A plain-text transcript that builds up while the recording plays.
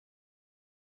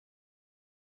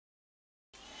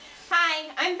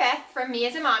Hi, I'm Beth from Me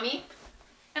as a Mommy.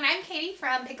 And I'm Katie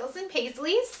from Pickles and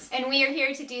Paisleys. And we are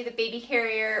here to do the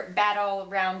Babycarrier Battle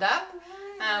Roundup.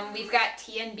 We've got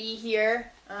TNB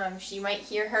here. She might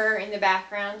hear her in the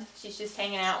background. She's just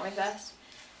hanging out with us.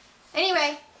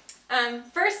 Anyway,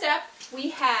 first up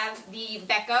we have the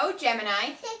Becco Gemini.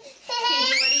 Katie,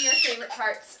 what are your favorite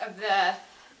parts of the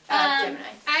Gemini?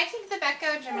 I think the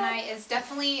Becco Gemini is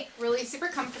definitely really super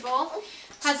comfortable.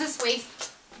 Has this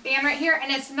waistband right here,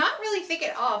 and it's not really thick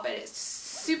at all, but it's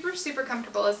super, super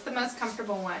comfortable. It's the most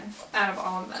comfortable one out of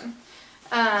all of them.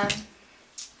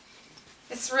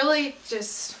 It's really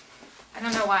just, I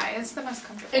don't know why, it's the most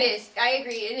comfortable. It is. I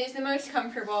agree. It is the most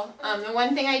comfortable. The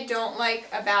one thing I don't like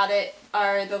about it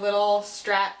are the little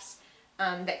straps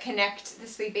that connect the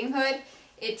sleeping hood.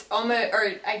 It's almost,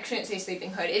 or I shouldn't say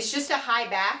sleeping hood, it's just a high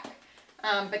back,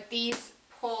 but these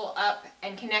pull up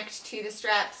and connect to the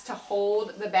straps to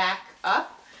hold the back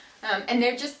up. And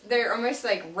they're almost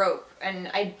like rope, and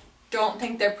I don't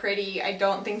think they're pretty. I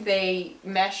don't think they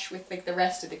mesh with like the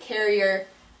rest of the carrier.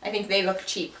 I think they look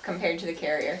cheap compared to the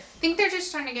carrier. I think they're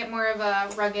just trying to get more of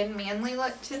a rugged, manly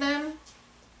look to them.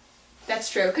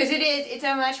 That's true, because it's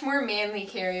a much more manly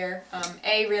carrier.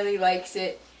 A really likes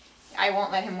it. I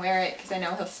won't let him wear it because I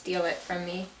know he'll steal it from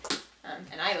me,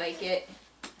 and I like it,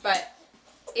 but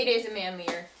it is a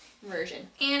manlier version.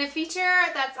 And a feature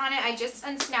that's on it, I just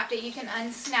unsnapped it. You can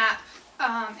unsnap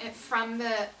it from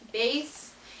the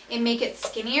base and make it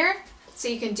skinnier, so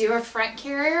you can do a front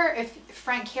carry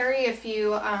if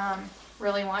you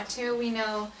really want to. We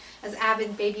know as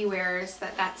avid baby wearers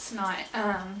that that's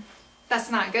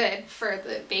not good for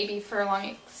the baby for long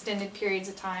extended periods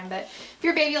of time. But if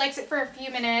your baby likes it for a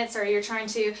few minutes, or you're trying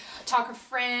to talk a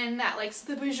friend that likes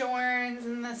the Bajorns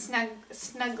and the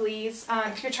Snugglies,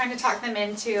 if you're trying to talk them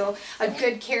into a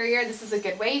good carrier, this is a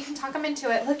good way you can talk them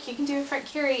into it. Look, you can do a front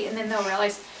carry, and then they'll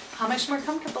realize how much more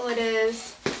comfortable it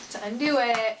is to undo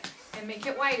it and make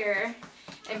it wider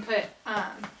and put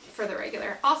for the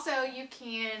regular. Also, you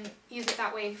can use it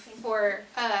that way for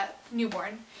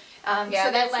newborn. Yeah,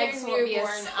 so that's their legs their will be a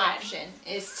newborn option,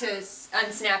 is to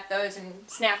unsnap those and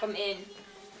snap them in,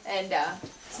 and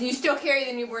so you still carry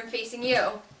the newborn facing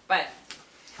you. But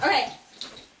okay,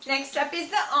 next up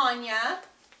is the Anya.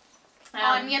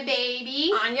 Anya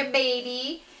baby. Anya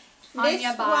baby. Anya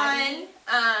this body.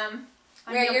 one,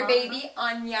 wear your baby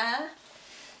Anya.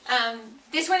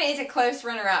 This one is a close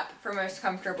runner-up for most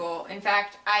comfortable. In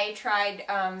fact, I tried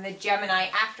the Gemini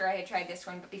after I had tried this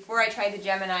one, but before I tried the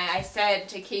Gemini, I said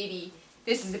to Katie,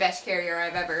 this is the best carrier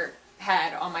I've ever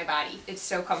had on my body. It's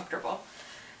so comfortable.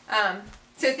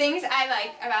 So things I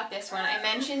like about this one, I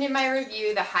mentioned in my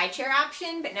review the high chair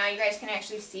option, but now you guys can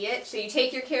actually see it. So you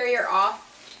take your carrier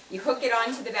off, you hook it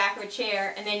onto the back of a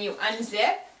chair, and then you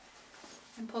unzip.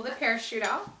 And pull the parachute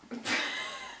out.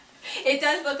 It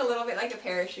does look a little bit like a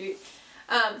parachute.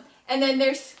 And then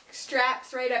there's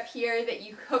straps right up here that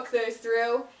you hook those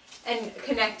through and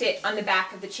connect it on the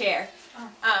back of the chair.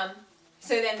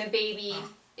 So then the baby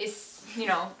is, you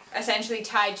know, essentially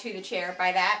tied to the chair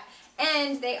by that.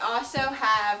 And they also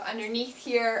have underneath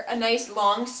here a nice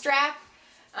long strap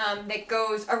that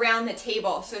goes around the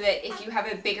table, so that if you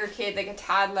have a bigger kid, like a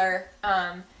toddler,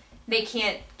 they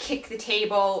can't kick the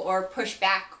table or push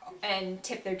back and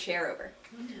tip their chair over.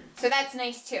 So that's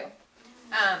nice too.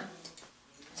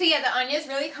 So yeah, the Anya is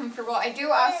really comfortable. I do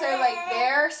also like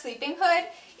their sleeping hood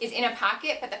is in a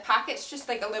pocket, but the pocket's just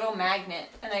like a little magnet,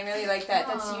 and I really like that.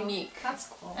 That's unique. That's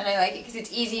cool. And I like it because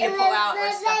it's easy to pull out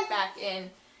or stuff back in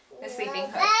the sleeping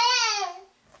hood.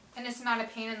 And it's not a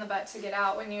pain in the butt to get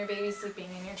out when your baby's sleeping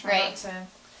and you're trying not to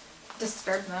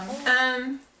disturb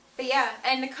them. But yeah,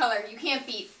 and the color, you can't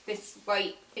beat this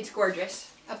white. It's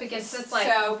gorgeous. Up against this like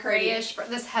so grayish,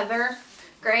 this heather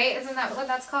gray, isn't that what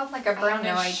that's called? Like a brownish,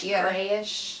 no idea.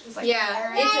 Grayish. It's like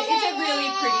yeah, it's a really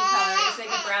pretty color. It's like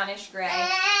a brownish gray.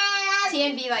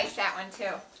 TNB likes that one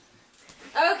too.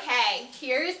 Okay,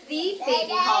 here's the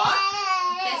Baby Hawk.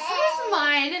 This is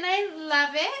mine, and I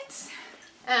love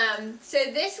it. So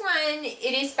this one,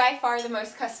 it is by far the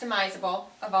most customizable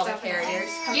of all the carriers.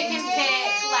 You can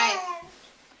pick like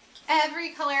every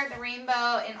color of the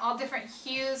rainbow in all different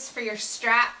hues for your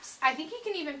straps. I think you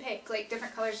can even pick like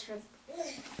different colors for.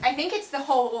 I think it's the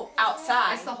whole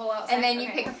outside. It's the whole outside. And then you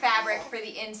pick a fabric for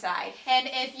the inside. And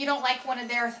if you don't like one of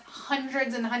their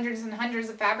hundreds and hundreds and hundreds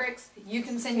of fabrics, you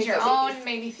can send your own.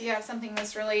 Maybe if you have something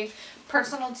that's really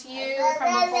personal to you from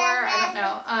before, I don't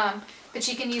know. But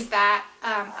you can use that.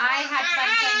 I had fun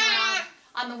playing around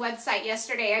on the website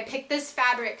yesterday. I picked this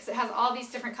fabric because it has all these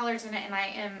different colors in it, and I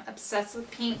am obsessed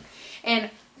with pink. And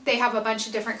they have a bunch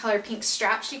of different colored pink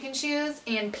straps you can choose.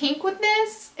 And pink with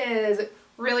this is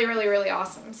really, really, really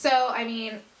awesome. So, I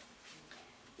mean,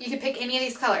 you could pick any of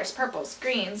these colors, purples,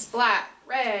 greens, black,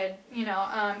 red, you know,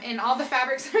 and all the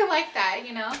fabrics are like that,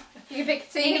 you know. You can pick,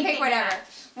 so you can pick whatever.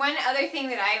 One other thing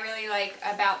that I really like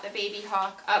about the Baby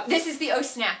Hawk, this is the Oh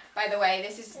Snap, by the way.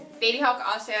 This is, Baby Hawk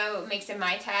also makes a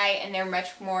Mai Tai, and they're much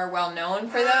more well known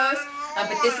for those.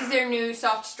 But this is their new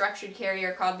soft structured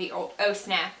carrier called the Oh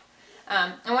Snap.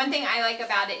 And one thing I like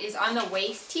about it is on the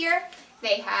waist here,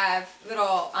 they have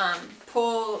little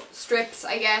pull strips,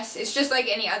 I guess. It's just like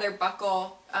any other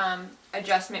buckle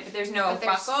adjustment, but there's no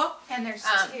buckle. And there's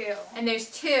two. And there's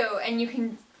two, and you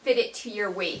can fit it to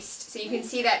your waist. So you can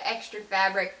see that extra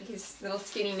fabric because little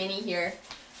skinny mini here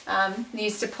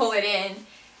needs to pull it in.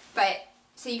 But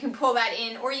so you can pull that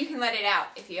in, or you can let it out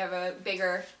if you have a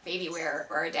bigger baby wear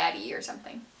or a daddy or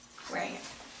something wearing it.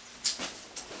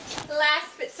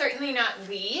 Last but certainly not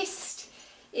least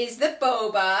is the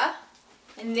boba.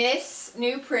 And this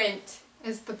new print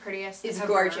is the prettiest. It's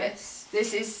gorgeous.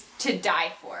 This is to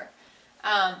die for.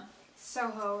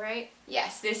 Soho, right?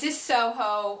 Yes, this is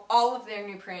Soho. All of their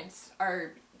new prints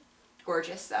are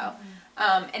gorgeous though.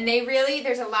 And they really,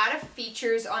 there's a lot of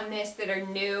features on this that are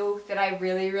new that I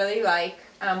really, really like.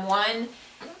 One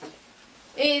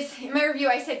is, in my review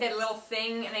I said that little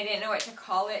thing and I didn't know what to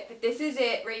call it, but this is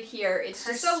it right here. It's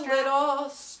just a little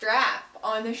strap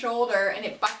on the shoulder and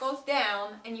it buckles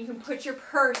down and you can put your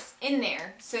purse in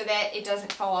there so that it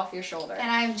doesn't fall off your shoulder. And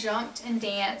I've jumped and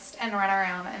danced and run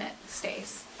around and it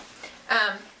stays.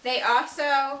 They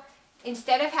also,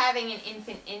 instead of having an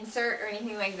infant insert or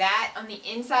anything like that, on the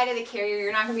inside of the carrier,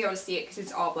 you're not going to be able to see it because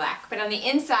it's all black, but on the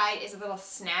inside is a little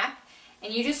snap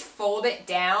and you just fold it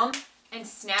down and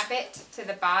snap it to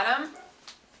the bottom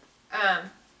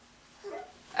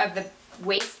of the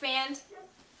waistband,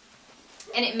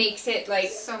 and it makes it like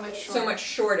so much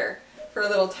shorter for a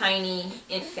little tiny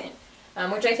infant,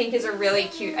 which I think is a really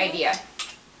cute idea.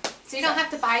 So you don't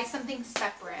have to buy something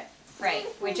separate. Right,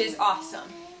 which is awesome.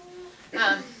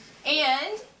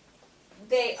 And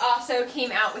they also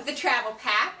came out with the travel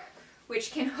pack,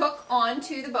 which can hook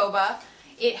onto the boba.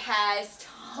 It has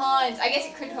tons, I guess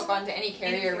it could hook onto any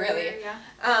carrier, really. Yeah.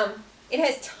 It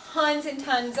has tons and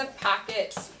tons of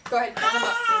pockets. Go ahead, put them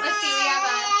up. Let's see,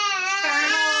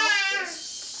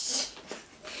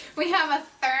 we have a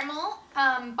thermal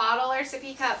bottle or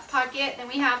sippy cup pocket, then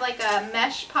we have like a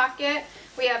mesh pocket.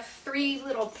 We have 3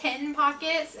 little pin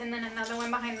pockets, and then another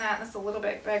one behind that that's a little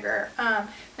bit bigger.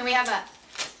 Then we have a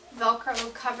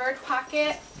Velcro covered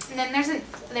pocket, and then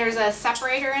there's a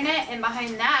separator in it, and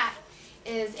behind that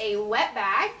is a wet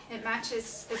bag. It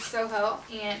matches the Soho,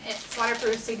 and it's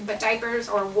waterproof, so you can put diapers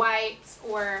or wipes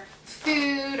or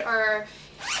food or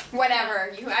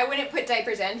whatever. I wouldn't put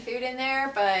diapers and food in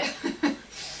there, but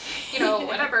you know,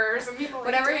 whatever. Some people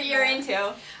whatever you're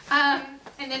into. And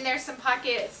then there's some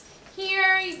pockets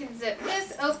here. You can zip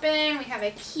this open. We have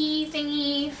a key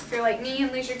thingy if you're like me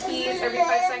and lose your keys every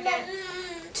 5 seconds.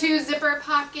 2 zipper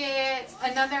pockets,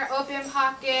 another open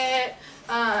pocket.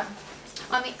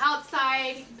 On the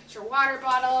outside, you can put your water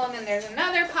bottle, and then there's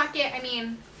another pocket. I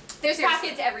mean, there's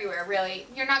pockets everywhere, really.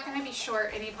 You're not going to be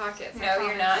short any pockets. No,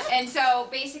 you're not. And so,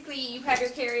 basically, you have your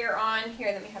carrier on.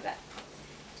 Here, let me have that.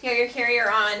 You have your carrier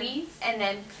on. Please. And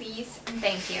then, please, and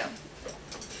thank you.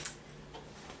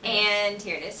 And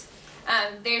here it is.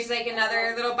 There's like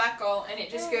another little buckle, and it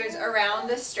just goes around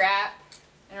the strap.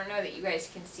 I don't know that you guys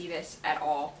can see this at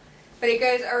all, but it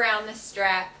goes around the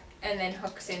strap and then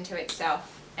hooks into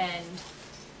itself. And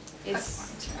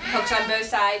it's hooked on both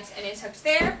sides and is hooked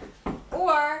there.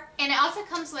 And it also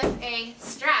comes with a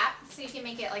strap, so you can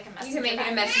make it like a messenger bag. You can make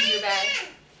it a messenger bag.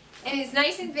 And it's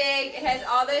nice and big. It has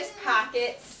all those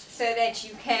pockets so that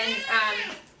you can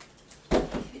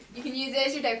use it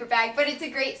as your diaper bag, but it's a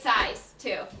great size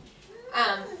too.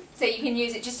 So you can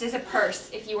use it just as a purse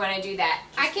if you want to do that.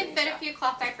 I can fit a few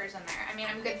cloth diapers in there. I mean,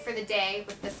 I'm good for the day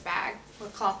with this bag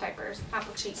with cloth diapers,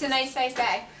 apple cheeks. It's a nice size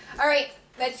bag. All right.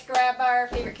 Let's grab our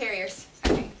favorite carriers.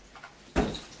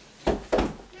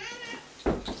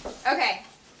 Okay.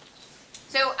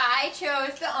 So I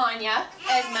chose the Anya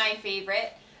as my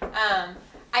favorite.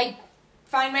 I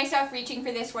find myself reaching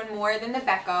for this one more than the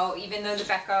Becco, even though the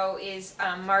Becco is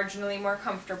marginally more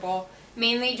comfortable,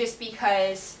 mainly just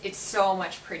because it's so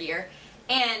much prettier.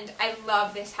 And I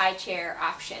love this high chair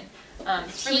option.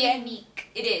 It's really unique.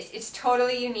 It is. It's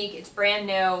totally unique. It's brand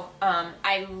new.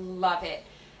 I love it.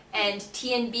 And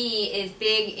TNB is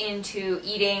big into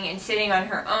eating and sitting on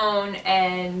her own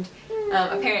and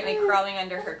apparently crawling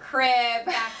under her crib.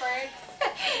 Backwards.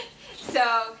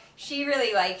 So she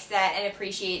really likes that and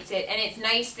appreciates it, and it's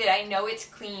nice that I know it's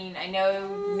clean. I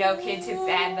know no kids have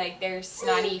had like their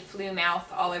snotty flu mouth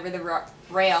all over the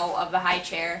rail of the high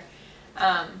chair,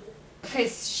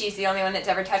 because she's the only one that's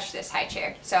ever touched this high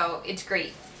chair, so it's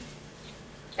great.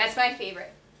 That's my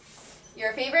favorite.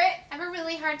 Your favorite? I have a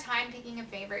really hard time picking a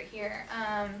favorite here,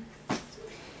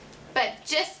 but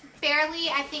just barely,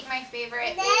 I think my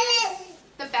favorite is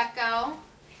the Becco,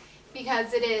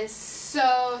 because it is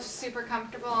so super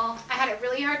comfortable. I had a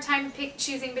really hard time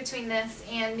choosing between this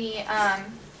and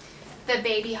the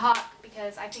Baby Hawk,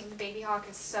 because I think the Baby Hawk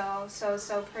is so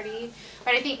pretty.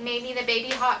 But I think maybe the Baby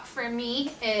Hawk for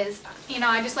me is, you know,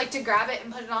 I just like to grab it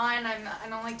and put it on. I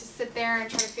don't like to sit there and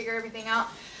try to figure everything out.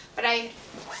 But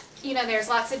you know, there's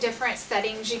lots of different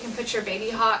settings you can put your Baby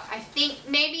Hawk. I think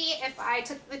maybe if I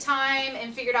took the time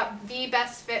and figured out the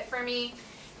best fit for me,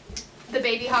 the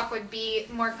Baby Hawk would be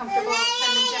more comfortable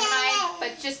than the Gemini,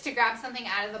 but just to grab something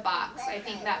out of the box, I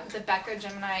think that the Becco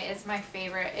Gemini is my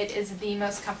favorite. It is the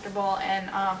most comfortable, and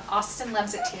Austin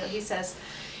loves it too. He says,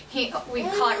 we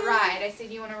call it ride. I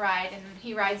said, you want to ride? And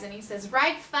he rides and he says,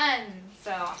 ride fun.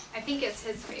 So I think it's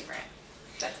his favorite.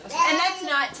 That's awesome. And that's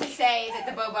not to say that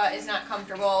the boba is not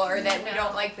comfortable or that we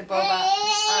don't like the boba.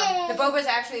 The boba is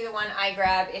actually the one I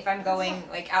grab if I'm going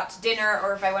like out to dinner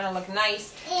or if I want to look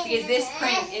nice, because this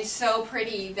print is so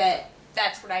pretty that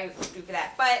that's what I would do for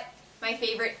that. But my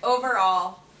favorite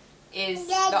overall is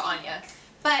the Anya.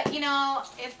 But, you know,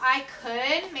 if I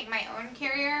could make my own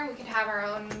carrier, we could have our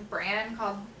own brand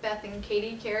called Beth and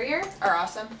Katie Carrier. Are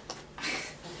awesome.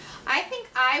 I think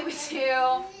I would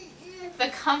do the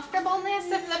comfortableness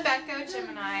of the Becco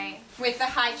Gemini with the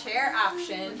high chair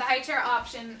option. The high chair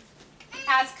option,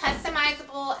 as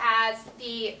customizable as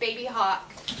the Baby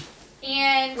Hawk,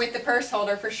 and with the purse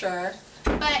holder for sure.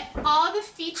 But all the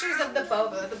features of the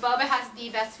boba. The boba has the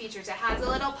best features. It has a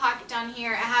little pocket down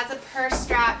here. It has a purse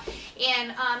strap,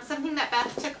 and something that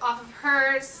Beth took off of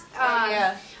hers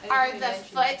are the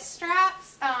foot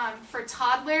straps for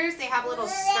toddlers. They have little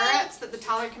stirrups that the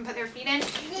toddler can put their feet in.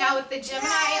 Now with the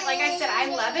Gemini, like I said, I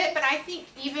love it, but I think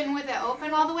even with it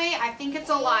open all the way, I think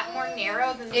it's a lot more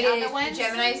narrow than the other ones. The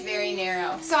Gemini is very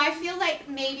narrow. So I feel like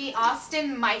maybe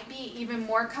Austin might be even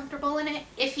more comfortable in it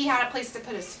if he had a place to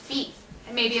put his feet.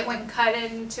 And maybe it wouldn't cut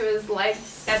into his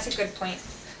legs. That's a good point.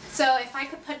 So if I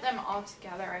could put them all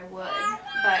together, I would.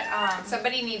 But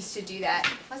somebody needs to do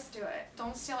that. Let's do it.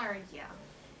 Don't steal our idea.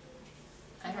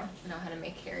 I don't know how to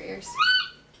make carriers.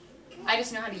 I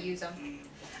just know how to use them.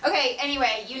 Okay,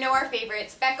 anyway, you know our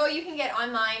favorites. Becco you can get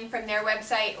online from their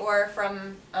website or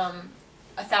from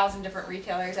 1,000 different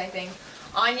retailers, I think.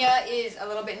 Anya is a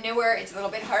little bit newer. It's a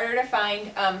little bit harder to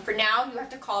find. For now, you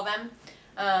have to call them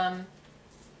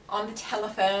on the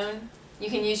telephone. You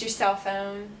can use your cell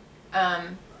phone.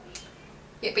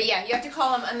 But yeah, you have to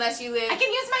call them unless you live... I can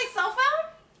use my cell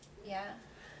phone? Yeah.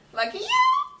 Lucky you!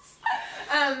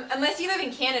 Unless you live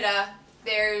in Canada,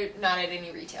 they're not at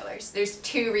any retailers. There's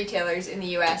 2 retailers in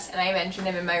the US, and I mentioned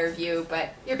them in my review, but...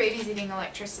 Your baby's eating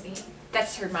electricity.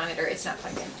 That's her monitor. It's not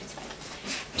plugged in. It's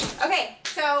fine. Okay,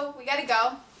 so we gotta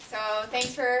go. So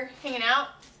thanks for hanging out.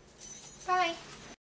 Bye.